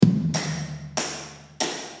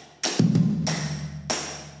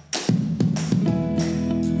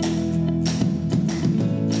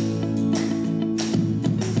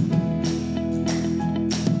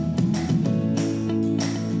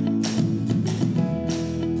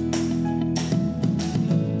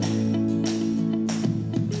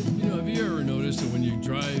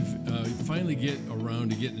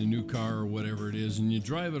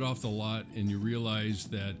drive it off the lot and you realize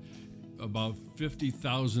that about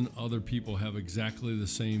 50,000 other people have exactly the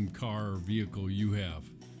same car or vehicle you have.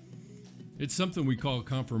 It's something we call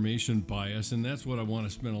confirmation bias, and that's what I want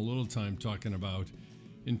to spend a little time talking about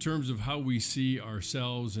in terms of how we see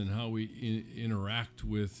ourselves and how we interact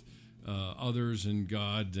with others and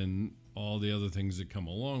God and all the other things that come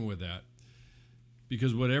along with that.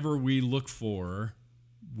 Because whatever we look for,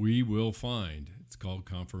 we will find. It's called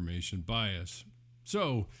confirmation bias.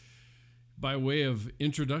 So, by way of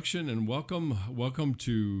introduction and welcome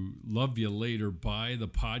to Love You Later Bye, the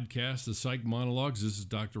podcast, the Psych Monologues. This is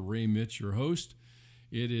Dr. Ray Mitch, your host.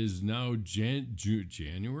 It is now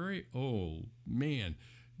January. Oh, man.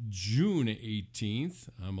 June 18th.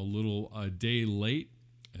 I'm a day late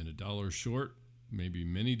and $1 short, maybe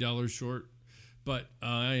many dollars short. But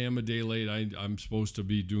I am a day late. I'm supposed to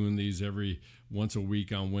be doing these every once a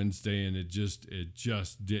week on Wednesday, and it just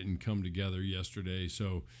didn't come together yesterday.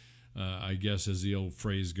 So I guess, as the old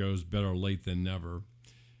phrase goes, better late than never.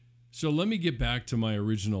 So let me get back to my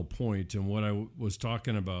original point and what I was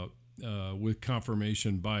talking about with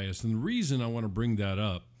confirmation bias. And the reason I want to bring that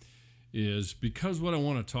up is because what I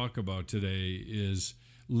want to talk about today is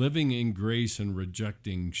living in grace and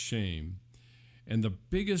rejecting shame. And the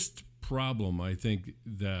biggest problem I think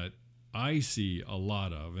that I see a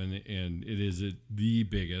lot of, and it is the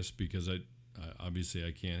biggest, because I obviously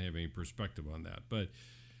I can't have any perspective on that, but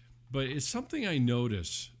it's something I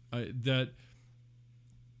notice that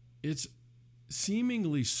it's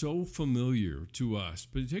seemingly so familiar to us,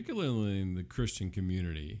 particularly in the Christian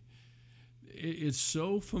community. It's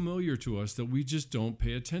so familiar to us that we just don't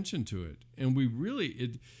pay attention to it, and we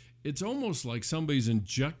really it's almost like somebody's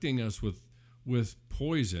injecting us with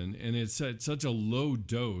poison, and it's at such a low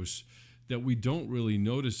dose that we don't really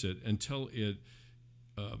notice it until it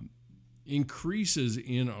increases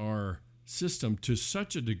in our system to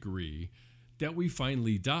such a degree that we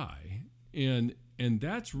finally die. And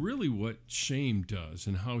that's really what shame does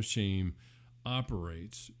and how shame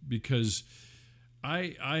operates. Because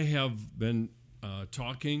I have been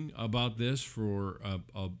talking about this for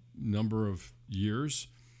a number of years.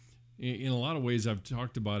 In a lot of ways, I've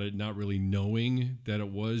talked about it not really knowing that it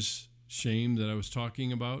was shame that I was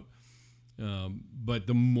talking about. But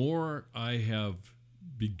the more I have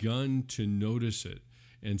begun to notice it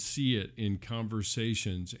and see it in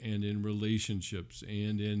conversations and in relationships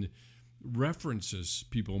and in references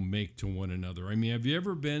people make to one another. I mean, have you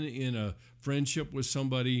ever been in a friendship with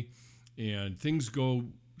somebody and things go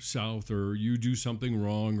south, or you do something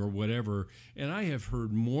wrong or whatever, and I have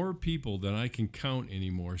heard more people than I can count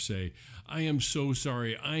anymore say, "I am so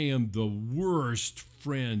sorry, I am the worst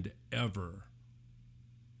friend ever."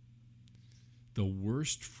 The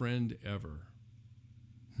worst friend ever.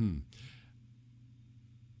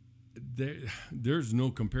 There's no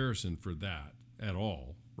comparison for that at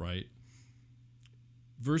all, right?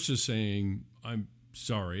 Versus saying, "I'm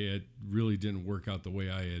sorry, it really didn't work out the way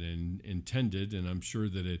I had intended, and I'm sure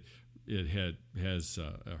that it has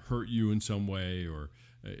hurt you in some way, or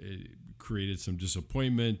it created some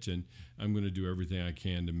disappointment, and I'm going to do everything I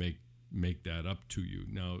can to make that up to you."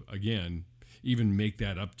 Now, again, even make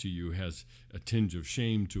that up to you has a tinge of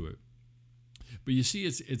shame to it. But you see,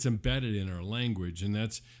 it's embedded in our language, and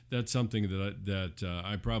that's something that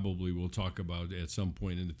I probably will talk about at some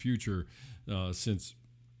point in the future, since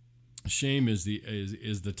shame is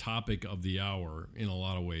the topic of the hour in a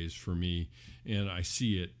lot of ways for me, and I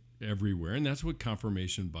see it everywhere. And that's what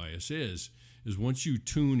confirmation bias is once you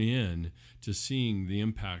tune in to seeing the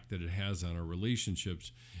impact that it has on our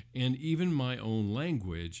relationships and even my own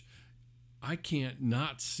language, I can't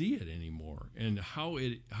not see it anymore, and how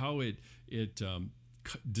it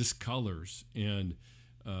discolors and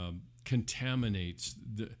contaminates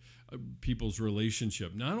people's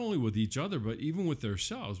relationship, not only with each other, but even with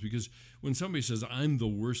themselves. Because when somebody says, "I'm the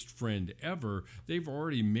worst friend ever," they've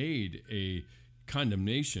already made a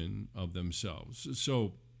condemnation of themselves.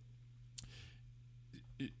 So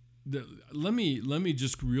let me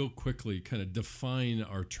just real quickly kind of define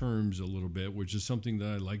our terms a little bit, which is something that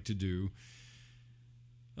I like to do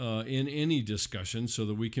in any discussion, so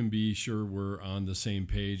that we can be sure we're on the same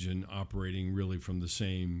page and operating really from the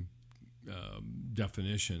same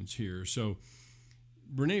definitions here. So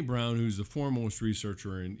Brene Brown, who's the foremost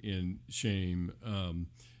researcher in shame,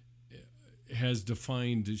 has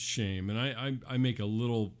defined shame, and I make a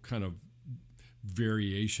little kind of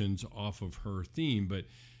variations off of her theme, but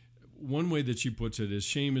one way that she puts it is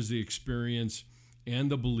shame is the experience and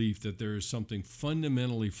the belief that there is something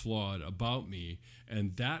fundamentally flawed about me,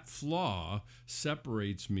 and that flaw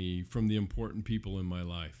separates me from the important people in my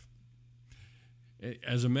life.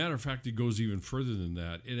 As a matter of fact, it goes even further than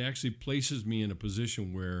that. It actually places me in a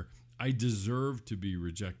position where I deserve to be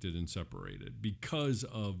rejected and separated because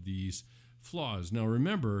of these flaws. Now,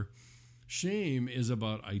 remember, shame is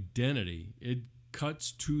about identity. It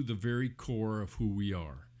cuts to the very core of who we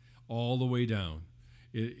are, all the way down.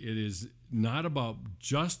 It is not about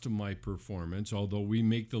just my performance, although we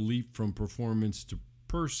make the leap from performance to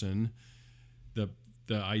person, the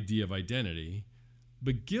idea of identity.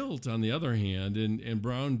 But guilt, on the other hand, and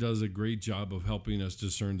Brown does a great job of helping us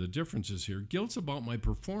discern the differences here. Guilt's about my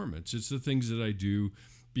performance. It's the things that I do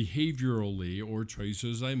behaviorally or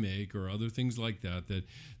choices I make or other things like that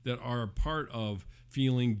are a part of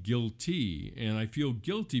feeling guilty. And I feel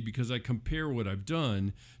guilty because I compare what I've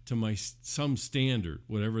done to some standard,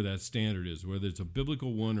 whatever that standard is, whether it's a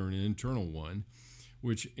biblical one or an internal one,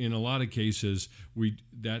 which in a lot of cases,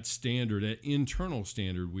 that internal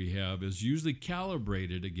standard we have is usually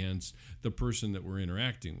calibrated against the person that we're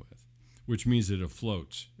interacting with, which means that it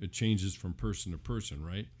floats. It changes from person to person,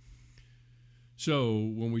 right? So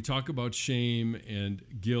when we talk about shame and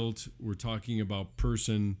guilt, we're talking about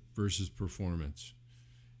person versus performance.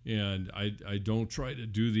 And I don't try to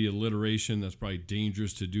do the alliteration. That's probably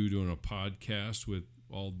dangerous to do doing a podcast with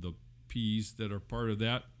all the P's that are part of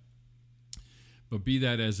that. But be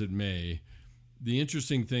that as it may, the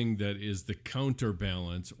interesting thing that is the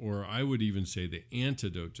counterbalance, or I would even say the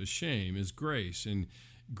antidote to shame, is grace. And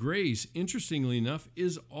grace, interestingly enough,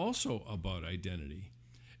 is also about identity.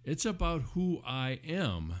 It's about who I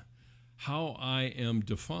am, how I am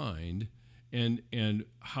defined, and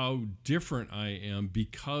how different I am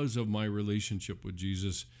because of my relationship with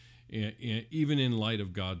Jesus, and even in light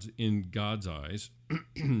of God's eyes.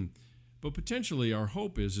 But potentially our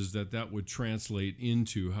hope is that would translate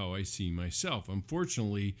into how I see myself.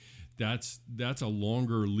 Unfortunately, that's a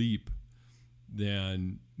longer leap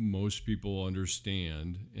than most people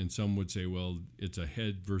understand. And some would say, well, it's a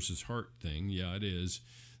head versus heart thing. Yeah, it is.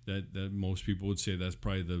 That most people would say that's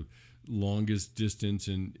probably the longest distance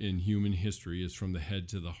in human history is from the head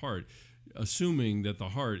to the heart, assuming that the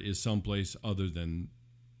heart is someplace other than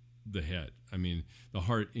the head. I mean, the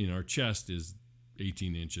heart in our chest is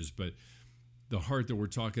 18 inches, but the heart that we're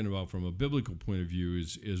talking about from a biblical point of view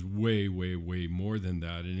is way, way, way more than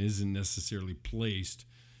that, and isn't necessarily placed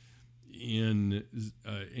in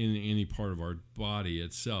any part of our body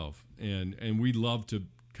itself. And we love to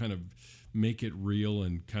kind of make it real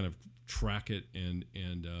and kind of track it and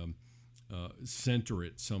center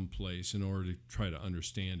it someplace in order to try to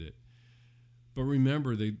understand it. But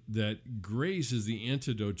remember that grace is the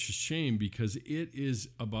antidote to shame because it is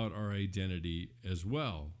about our identity as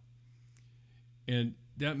well. And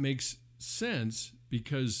that makes sense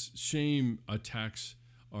because shame attacks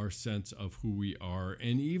our sense of who we are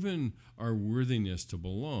and even our worthiness to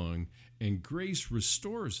belong, and grace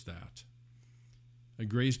restores that. And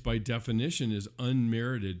grace, by definition, is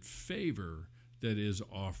unmerited favor that is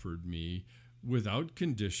offered me without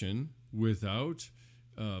condition, without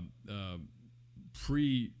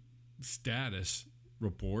pre-status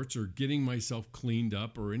reports or getting myself cleaned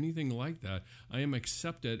up or anything like that. I am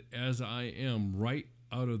accepted as I am right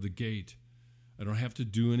out of the gate. I don't have to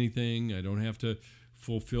do anything. I don't have to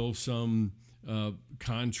fulfill some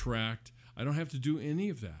contract. I don't have to do any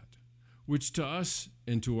of that, which to us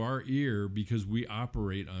and to our ear, because we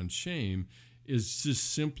operate on shame, is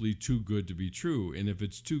just simply too good to be true. And if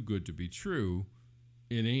it's too good to be true,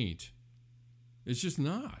 it ain't. It's just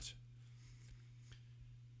not.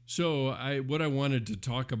 So what I wanted to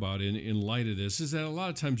talk about in light of this is that a lot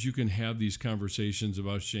of times you can have these conversations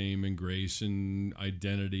about shame and grace and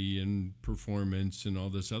identity and performance and all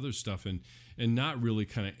this other stuff and not really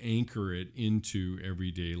kind of anchor it into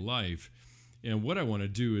everyday life. And what I want to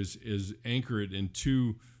do is anchor it in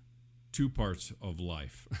two parts of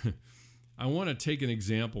life. I want to take an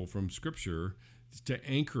example from Scripture to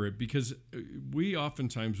anchor it, because we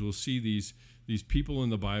oftentimes will see these people in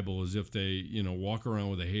the Bible as if they walk around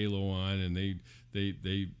with a halo on and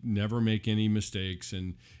they never make any mistakes,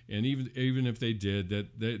 and even if they did,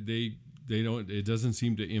 that they don't, it doesn't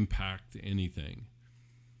seem to impact anything.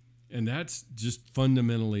 And that's just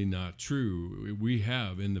fundamentally not true. We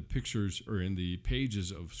have in the pictures or in the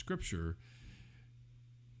pages of Scripture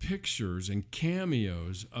pictures and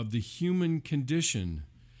cameos of the human condition.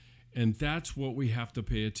 And that's what we have to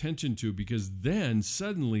pay attention to, because then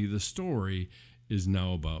suddenly the story is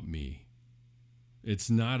now about me. It's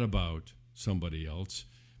not about somebody else,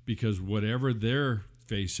 because whatever they're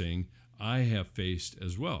facing, I have faced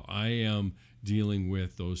as well. I am dealing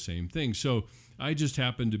with those same things. So I just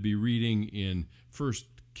happened to be reading in 1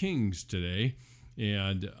 Kings today,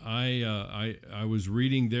 And I was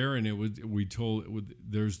reading there, and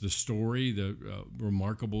there's the story, the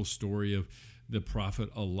remarkable story of the prophet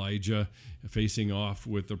Elijah facing off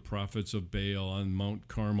with the prophets of Baal on Mount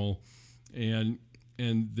Carmel, and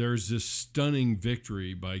there's this stunning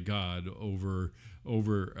victory by God over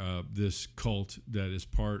this cult that is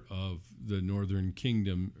part of the northern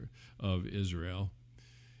kingdom of Israel,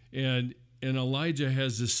 and Elijah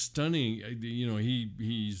has this stunning,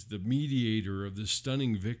 he's the mediator of this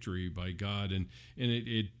stunning victory by God, and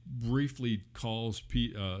it briefly calls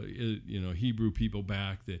Hebrew people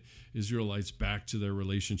back, the Israelites back to their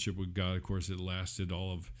relationship with God. Of course, it lasted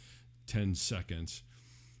all of 10 seconds.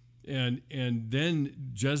 And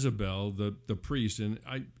then Jezebel, the priest, and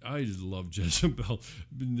I just love Jezebel,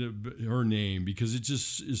 her name, because it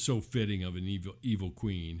just is so fitting of an evil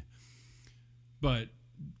queen. But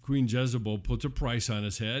Queen Jezebel puts a price on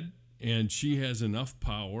his head, and she has enough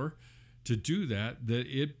power to do that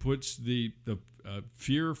it puts the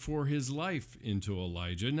fear for his life into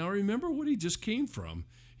Elijah. Now remember what he just came from.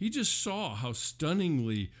 He just saw how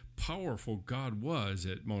stunningly powerful God was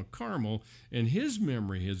at Mount Carmel, and his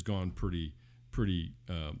memory has gone pretty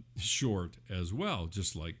short as well,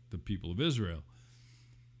 just like the people of Israel.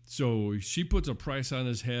 So she puts a price on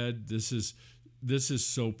his head. This is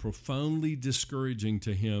so profoundly discouraging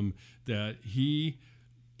to him that he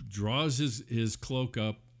draws his cloak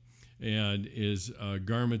up and his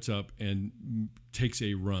garments up and takes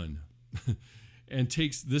a run. And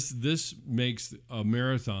takes this makes a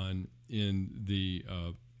marathon in the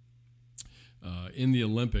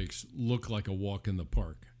Olympics look like a walk in the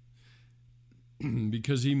park,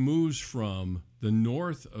 because he moves from the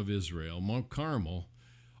north of Israel, Mount Carmel,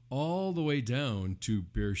 all the way down to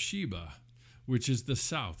Beersheba, which is the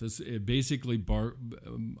south. It basically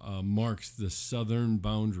marks the southern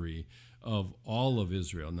boundary of all of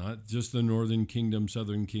Israel, not just the northern kingdom,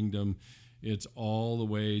 southern kingdom. It's all the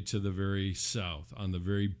way to the very south, on the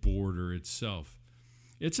very border itself.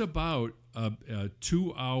 It's about a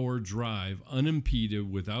 2-hour drive,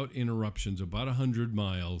 unimpeded, without interruptions, about 100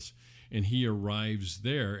 miles, and he arrives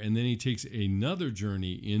there, and then he takes another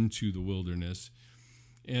journey into the wilderness,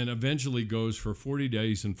 and eventually goes for 40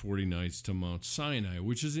 days and 40 nights to Mount Sinai,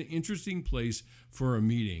 which is an interesting place for a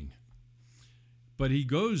meeting. But he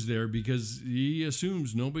goes there because he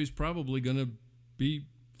assumes nobody's probably going to be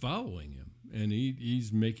following him, and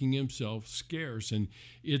he's making himself scarce. And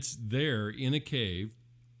it's there in a cave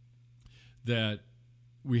that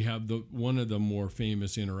we have one of the more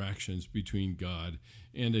famous interactions between God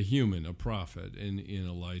and a human, a prophet, in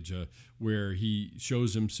Elijah, where he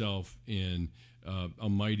shows himself in a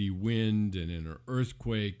mighty wind and in an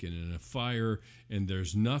earthquake and in a fire, and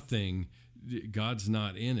there's nothing, God's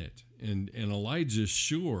not in it. And Elijah's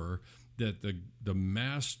sure that the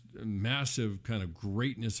massive kind of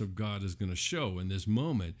greatness of God is going to show in this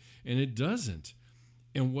moment, and it doesn't.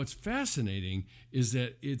 And what's fascinating is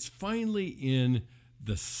that it's finally in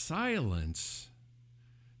the silence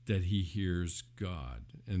that he hears God.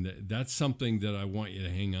 And that's something that I want you to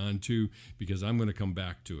hang on to, because I'm going to come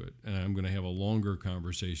back to it. And I'm going to have a longer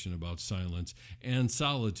conversation about silence and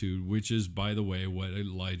solitude, which is, by the way, what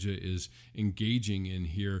Elijah is engaging in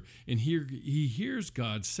here. And here he hears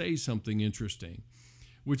God say something interesting,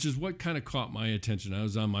 which is what kind of caught my attention. I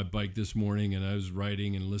was on my bike this morning, and I was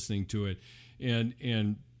writing and listening to it. And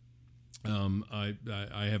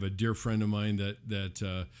I have a dear friend of mine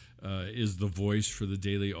that is the voice for the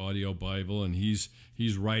Daily Audio Bible, and he's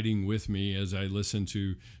writing with me as I listen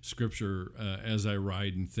to Scripture, as I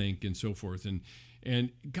ride and think and so forth.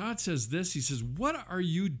 And God says this. He says, "What are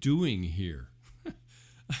you doing here?"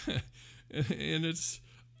 And it's,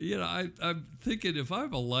 I'm thinking, if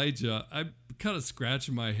I'm Elijah, I'm kind of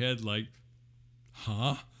scratching my head like,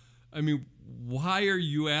 huh? I mean, why are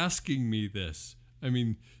you asking me this? I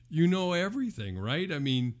mean, you know everything, right? I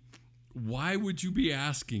mean, why would you be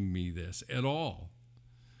asking me this at all?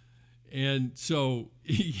 And so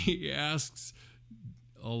he asks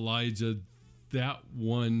Elijah that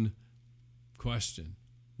one question: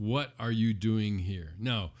 what are you doing here?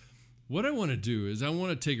 Now, what I want to do is I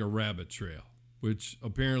want to take a rabbit trail, which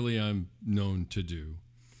apparently I'm known to do.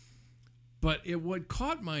 But what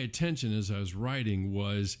caught my attention as I was writing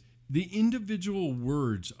was the individual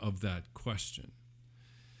words of that question.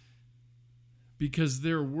 Because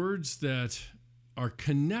they're words that are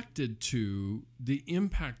connected to the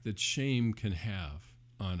impact that shame can have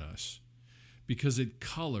on us, because it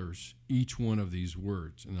colors each one of these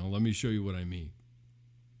words. And now let me show you what I mean.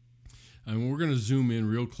 And we're going to zoom in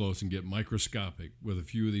real close and get microscopic with a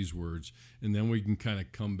few of these words, and then we can kind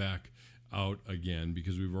of come back out again,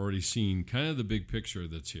 because we've already seen kind of the big picture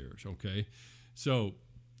that's here, okay? So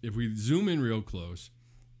if we zoom in real close,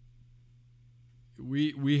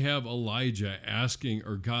 we have Elijah asking,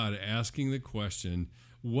 or God asking the question,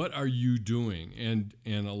 what are you doing? And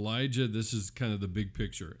Elijah, this is kind of the big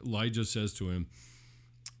picture. Elijah says to him,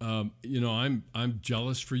 I'm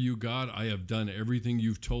jealous for you, God. I have done everything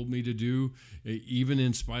you've told me to do, even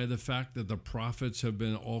in spite of the fact that the prophets have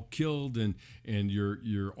been all killed and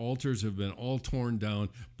your altars have been all torn down.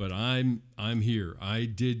 But I'm here. I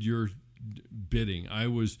did your bidding. I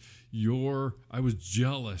was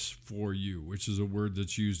jealous for you, which is a word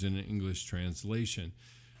that's used in an English translation,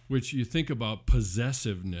 which you think about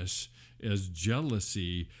possessiveness as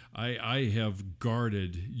jealousy. I have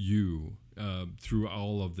guarded you through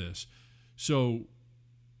all of this. So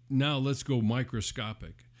now let's go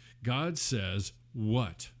microscopic. God says,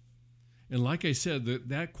 what? And like I said,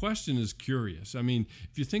 that question is curious. I mean,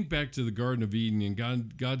 if you think back to the Garden of Eden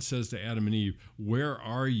and God says to Adam and Eve, where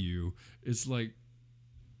are you? It's like,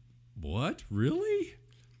 what? Really?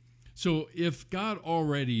 So if God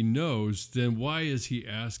already knows, then why is he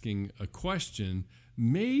asking a question?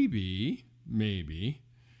 Maybe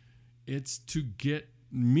it's to get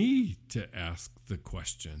me to ask the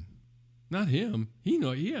question. Not him.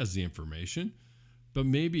 He has the information. But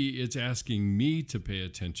maybe it's asking me to pay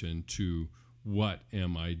attention to what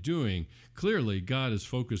am I doing. Clearly, God is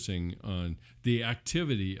focusing on the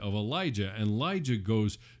activity of Elijah, and Elijah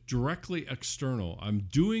goes directly external. I'm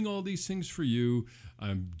doing all these things for you.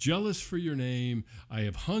 I'm jealous for your name. I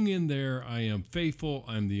have hung in there. I am faithful.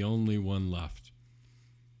 I'm the only one left.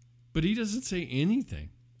 But he doesn't say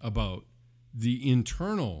anything about the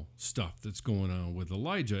internal stuff that's going on with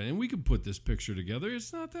Elijah. And we can put this picture together.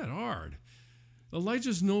 It's not that hard.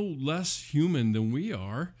 Elijah's no less human than we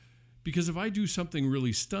are, because if I do something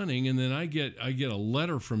really stunning and then I get a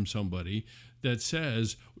letter from somebody that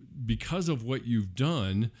says, because of what you've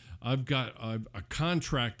done, I've got a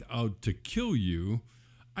contract out to kill you,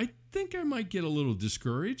 I think I might get a little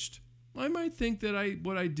discouraged. I might think that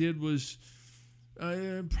what I did was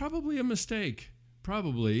probably a mistake,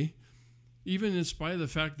 probably, even in spite of the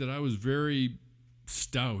fact that I was very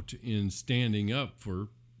stout in standing up for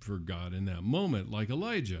God in that moment, like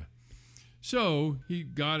Elijah. So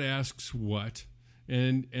God asks what,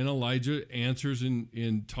 and Elijah answers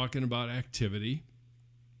in talking about activity.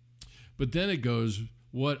 But then it goes,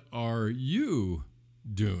 what are you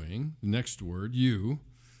doing? Next word, you.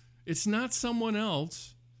 It's not someone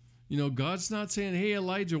else. God's not saying, hey,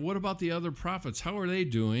 Elijah, what about the other prophets? How are they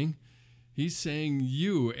doing? He's saying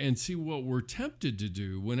you. And see, what we're tempted to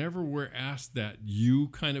do whenever we're asked that you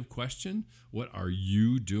kind of question, what are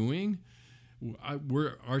you doing?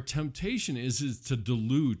 Our temptation is to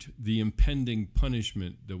dilute the impending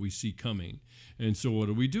punishment that we see coming. And so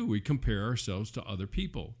what do? We compare ourselves to other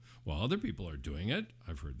people. Well, other people are doing it.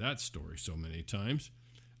 I've heard that story so many times.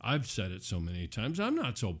 I've said it so many times. I'm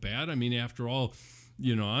not so bad. I mean, after all,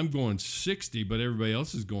 I'm going 60, but everybody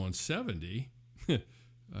else is going 70.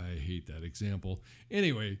 I hate that example.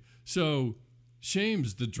 Anyway, so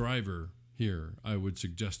shame's the driver here, I would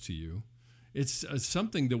suggest to you. It's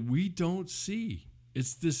something that we don't see.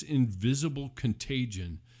 It's this invisible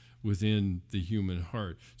contagion within the human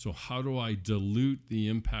heart. So how do I dilute the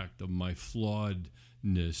impact of my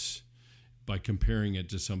flawedness by comparing it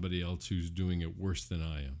to somebody else who's doing it worse than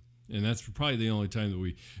I am? And that's probably the only time that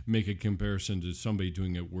we make a comparison to somebody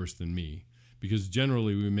doing it worse than me. Because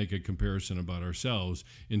generally we make a comparison about ourselves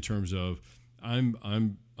in terms of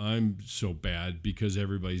I'm so bad because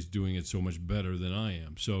everybody's doing it so much better than I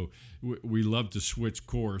am. So we love to switch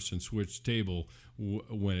course and switch table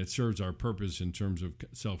when it serves our purpose in terms of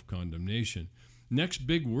self-condemnation. Next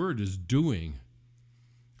big word is doing.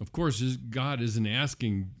 Of course, God isn't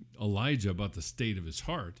asking Elijah about the state of his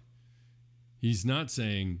heart. He's not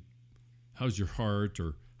saying, how's your heart,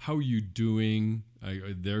 or how are you doing?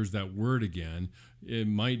 There's that word again. It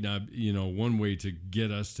might not, one way to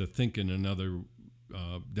get us to think in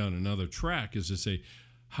down another track is to say,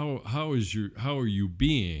 how are you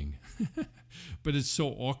being? But it's so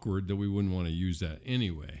awkward that we wouldn't want to use that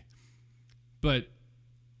anyway. But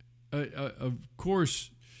of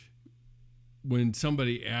course, when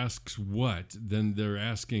somebody asks what, then they're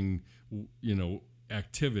asking,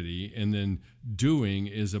 activity, and then doing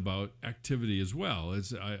is about activity as well.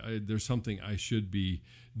 There's something I should be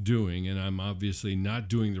doing, and I'm obviously not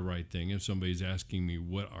doing the right thing if somebody's asking me,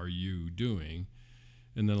 what are you doing?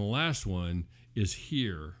 And then the last one is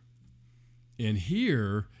here. And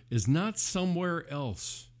here is not somewhere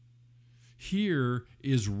else. Here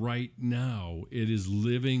is right now. It is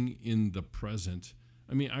living in the present.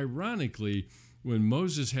 I mean, ironically, when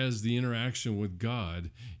Moses has the interaction with God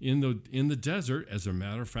in the desert, as a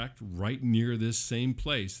matter of fact, right near this same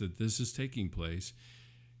place that this is taking place,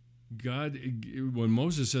 God, when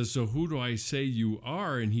Moses says, "So who do I say you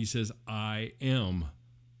are?" and he says, "I am."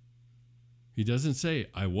 He doesn't say,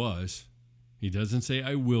 "I was." He doesn't say,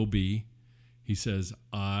 "I will be." He says,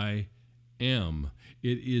 "I am."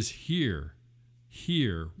 It is here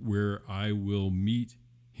where I will meet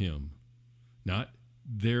him. Not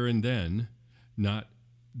there and then, not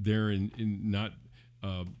there not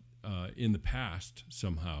in the past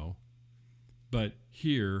somehow, but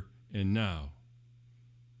here and now.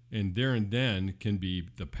 And there and then can be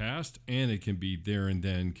the past, and it can be there and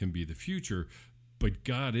then can be the future, but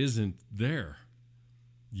God isn't there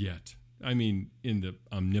yet. I mean, in the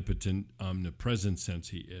omnipotent, omnipresent sense,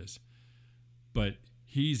 he is. But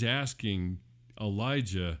he's asking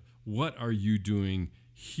Elijah, what are you doing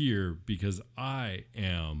here? Because I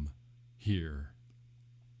am here.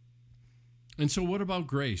 And so what about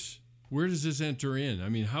grace? Where does this enter in? I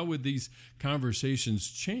mean, how would these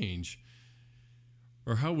conversations change?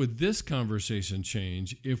 Or how would this conversation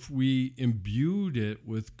change if we imbued it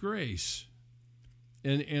with grace?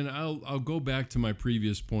 And I'll go back to my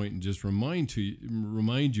previous point and just remind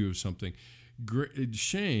you of something.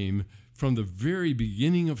 Shame, from the very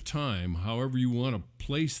beginning of time, however you want to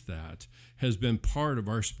place that, has been part of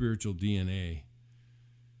our spiritual DNA.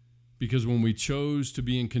 Because when we chose to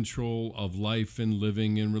be in control of life and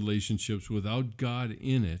living in relationships without God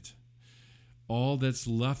in it, all that's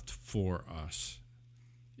left for us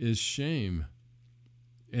is shame.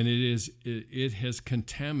 And it has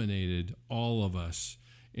contaminated all of us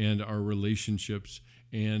and our relationships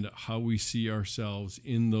and how we see ourselves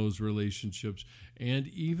in those relationships and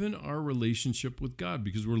even our relationship with God,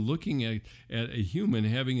 because we're looking at a human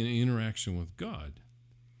having an interaction with God.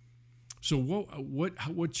 So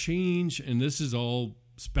what change, and this is all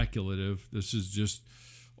speculative, this is just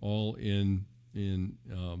all in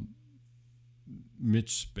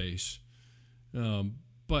Mitch space,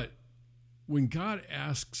 but when God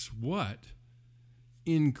asks what,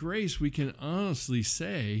 in grace we can honestly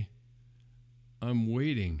say, I'm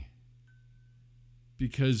waiting.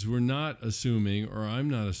 Because we're not assuming, or I'm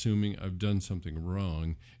not assuming, I've done something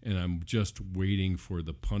wrong and I'm just waiting for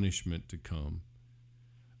the punishment to come.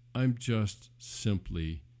 I'm just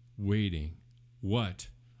simply waiting. What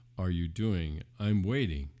are you doing? I'm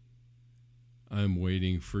waiting. I'm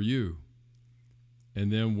waiting for you.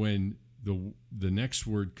 And then when the next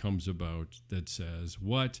word comes about that says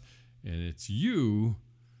what, and it's you,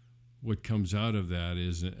 what comes out of that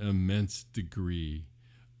is an immense degree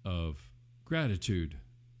of gratitude,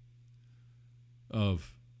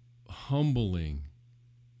 of humbling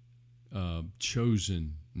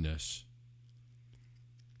chosenness,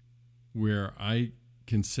 where I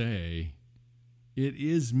can say, it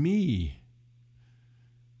is me,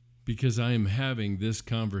 because I am having this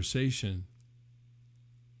conversation.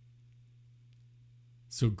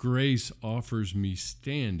 So grace offers me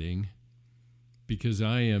standing because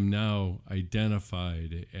I am now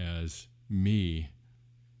identified as me,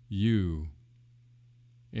 you.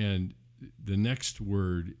 And the next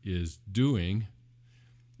word is doing.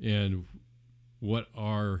 And what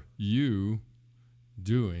are you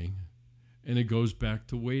doing? And it goes back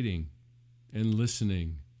to waiting and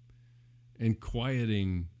listening and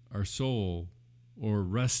quieting our soul, or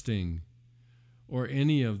resting, or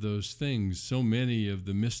any of those things. So many of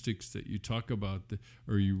the mystics that you talk about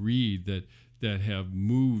or you read that have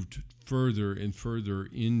moved further and further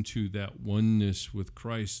into that oneness with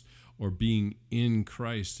Christ, or being in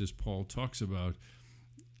Christ, as Paul talks about,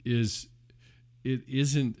 it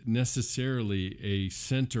isn't necessarily a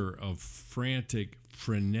center of frenetic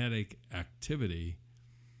activity.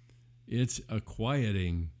 It's a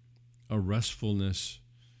quieting, a restfulness,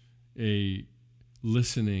 a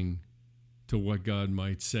listening to what God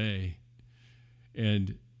might say.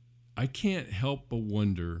 And I can't help but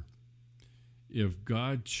wonder if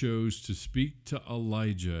God chose to speak to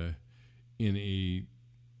Elijah in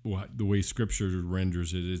the way Scripture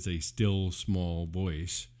renders it is a still small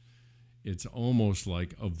voice. It's almost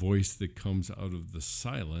like a voice that comes out of the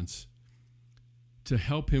silence to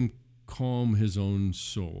help him calm his own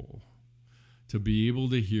soul, to be able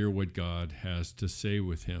to hear what God has to say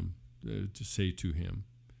with him, to say to him.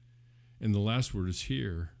 And the last word is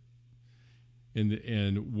here.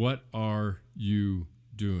 And what are you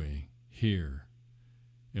doing here?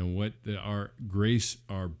 And what our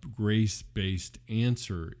grace-based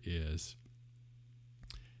answer is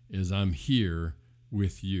I'm here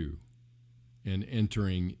with you and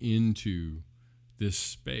entering into this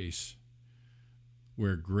space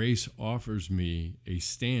where grace offers me a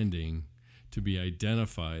standing to be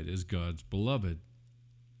identified as God's beloved.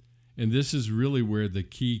 And this is really where the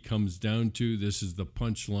key comes down to. This is the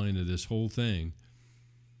punchline of this whole thing,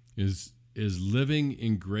 is living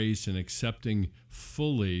in grace and accepting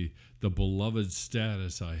fully the beloved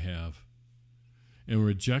status I have, and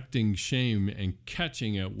rejecting shame and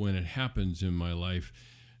catching it when it happens in my life,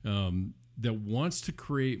 that wants to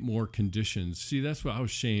create more conditions. See, that's how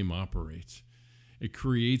shame operates. It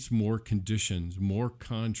creates more conditions, more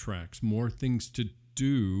contracts, more things to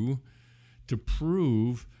do to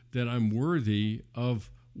prove that I'm worthy of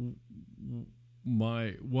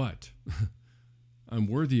my what? I'm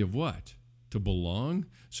worthy of what? To belong?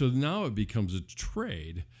 So now it becomes a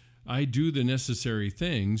trade. I do the necessary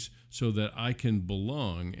things so that I can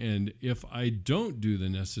belong. And if I don't do the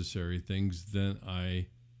necessary things, then I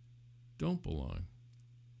don't belong.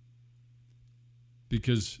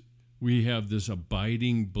 Because we have this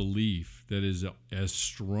abiding belief that is as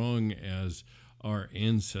strong as our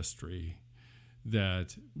ancestry,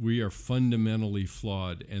 that we are fundamentally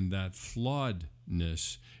flawed, and that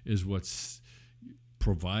flawedness is what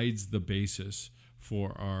provides the basis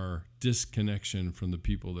for our disconnection from the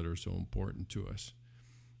people that are so important to us.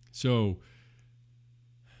 So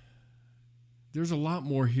there's a lot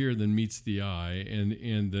more here than meets the eye,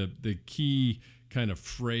 and the key kind of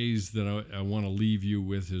phrase that I want to leave you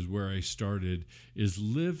with is where I started, is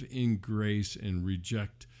live in grace and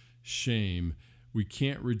reject shame. We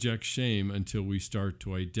can't reject shame until we start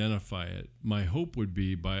to identify it. My hope would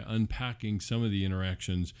be by unpacking some of the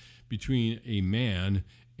interactions between a man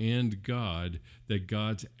and God, that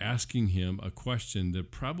God's asking him a question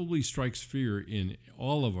that probably strikes fear in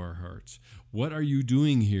all of our hearts. What are you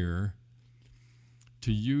doing here?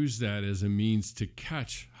 To use that as a means to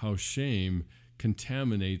catch how shame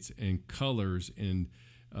contaminates and colors and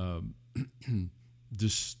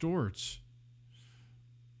distorts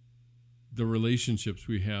the relationships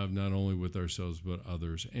we have, not only with ourselves but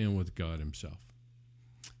others, and with God himself.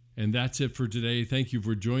 And that's it for today. Thank you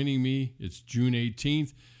for joining me. It's June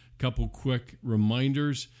 18th. A couple quick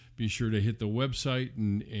reminders. Be sure to hit the website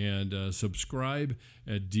and subscribe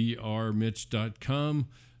at drmitch.com.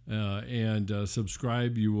 And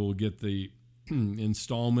subscribe. You will get the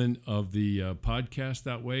installment of the podcast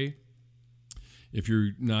that way. If you're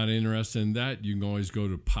not interested in that, you can always go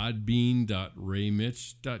to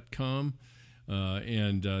podbean.raymitch.com.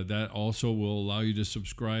 And that also will allow you to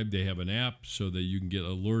subscribe. They have an app so that you can get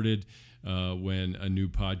alerted when a new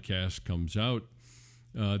podcast comes out.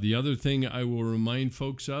 The other thing I will remind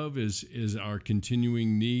folks of is our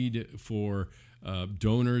continuing need for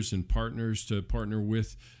donors and partners to partner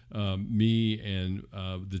with me and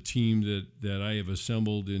the team that I have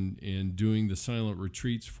assembled in doing the silent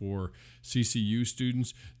retreats for CCU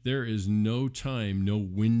students. There is no time, no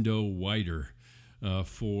window wider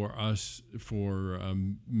for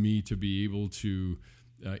me to be able to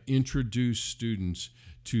introduce students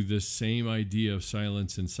to this same idea of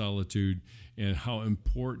silence and solitude, and how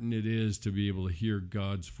important it is to be able to hear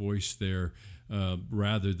God's voice there,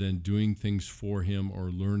 rather than doing things for him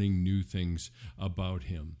or learning new things about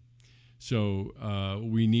him. So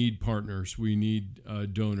we need partners. We need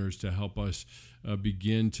donors to help us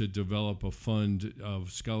begin to develop a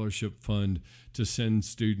scholarship fund to send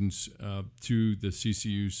students to the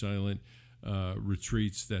CCU silent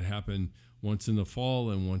retreats that happen once in the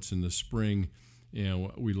fall and once in the spring.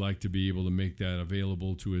 And we'd like to be able to make that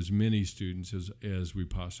available to as many students as we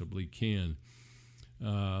possibly can.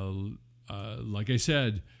 Like I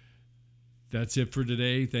said, that's it for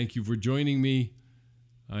today. Thank you for joining me.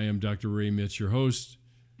 I am Dr. Ray Mitch, your host.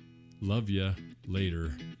 Love ya.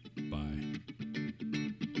 Later.